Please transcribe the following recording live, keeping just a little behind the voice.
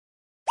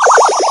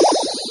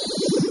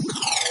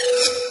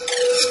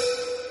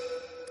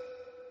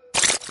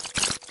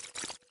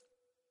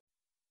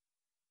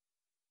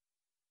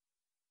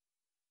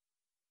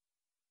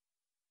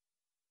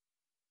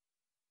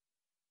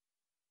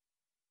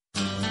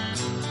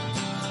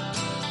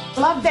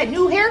Love that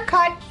new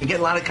haircut. You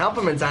get a lot of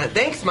compliments on it.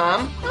 Thanks,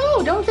 Mom.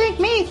 Oh, don't thank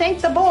me. Thank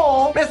the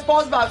bowl. Miss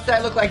Bozbob said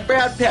I look like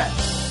Brad Pitt.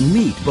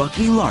 Meet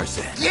Bucky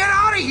Larson. Get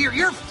out of here!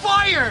 You're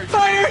fired!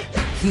 Fired?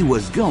 He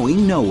was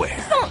going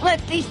nowhere. Don't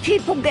let these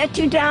people get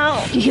you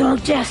down. You're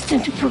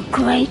destined for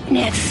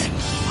greatness.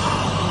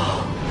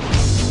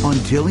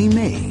 Until he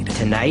made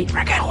Tonight,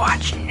 we're gonna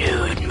watch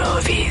nude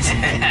movies.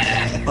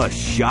 a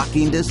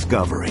shocking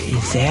discovery.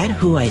 Is that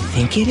who I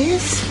think it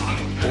is?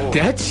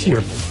 That's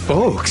your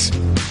folks.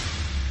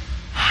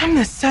 I'm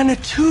the son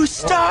of 2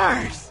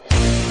 stars.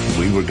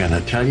 We were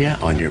gonna tell you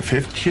on your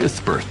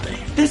 50th birthday.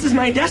 This is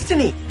my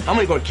destiny. I'm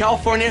gonna go to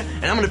California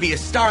and I'm gonna be a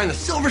star on the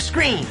silver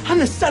screen. I'm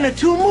the son of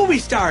 2 movie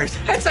stars.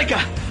 That's like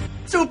a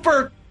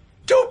super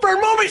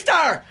duper movie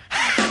star.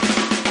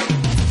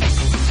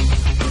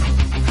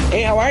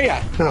 Hey, how are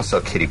ya? I don't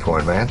sell kitty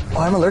porn, man. Oh,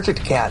 I'm allergic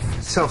to cats.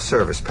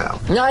 Self-service, pal.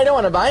 No, I don't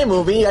want to buy a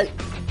movie. I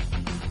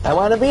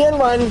want to be in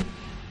one.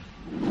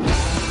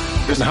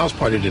 There's a house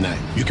party tonight.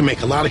 You can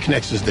make a lot of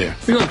connections there.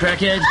 We going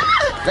crackheads?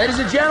 Ladies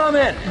and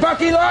gentlemen,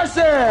 Bucky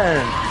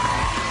Larson.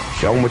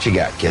 Show them what you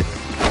got, kid.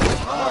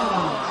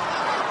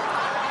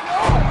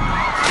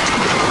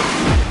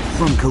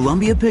 From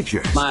Columbia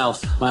Pictures.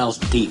 Miles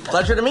deep.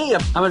 Pleasure to meet you.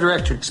 I'm a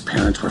director. His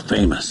parents were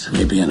famous.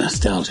 Maybe a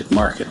nostalgic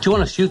market. Do you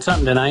want to shoot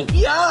something tonight?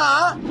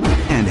 Yeah.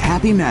 And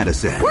Happy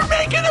Madison. We're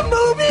making a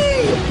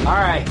movie. All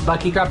right,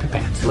 Bucky, drop your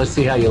pants. Let's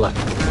see how you look.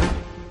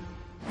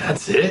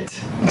 That's it?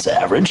 It's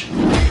average.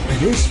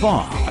 This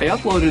fall. I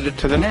uploaded it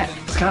to the net.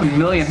 It's got 1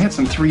 million hits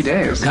in 3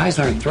 days. Guys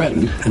aren't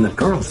threatened, and the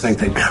girls think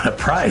they've got a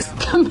prize.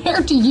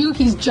 Compared to you,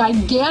 he's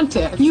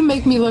gigantic. You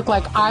make me look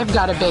like I've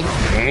got a big...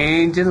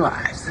 Changing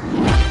lives.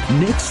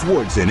 Nick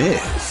Swartzen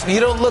is You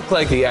don't look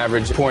like the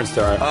average porn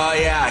star. Oh,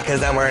 yeah,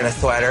 because I'm wearing a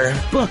sweater.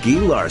 Bucky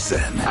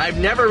Larson. I've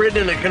never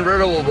ridden in a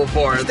convertible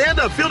before. Stand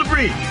up, feel the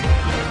breeze.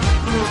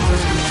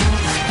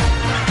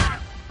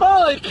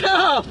 Holy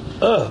cow!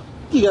 Oh,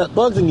 you got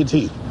bugs in your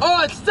teeth.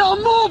 Oh, it's still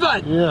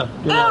moving! Yeah.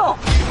 Ow!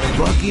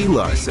 Bucky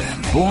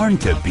Larson. Born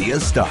to be a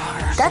star.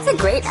 That's a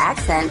great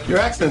accent. Your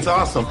accent's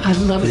awesome. I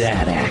love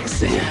that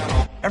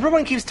accent.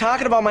 Everyone keeps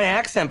talking about my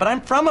accent, but I'm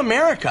from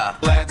America.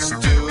 Let's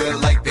do it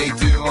like they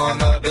do on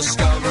the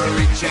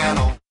Discovery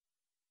Channel.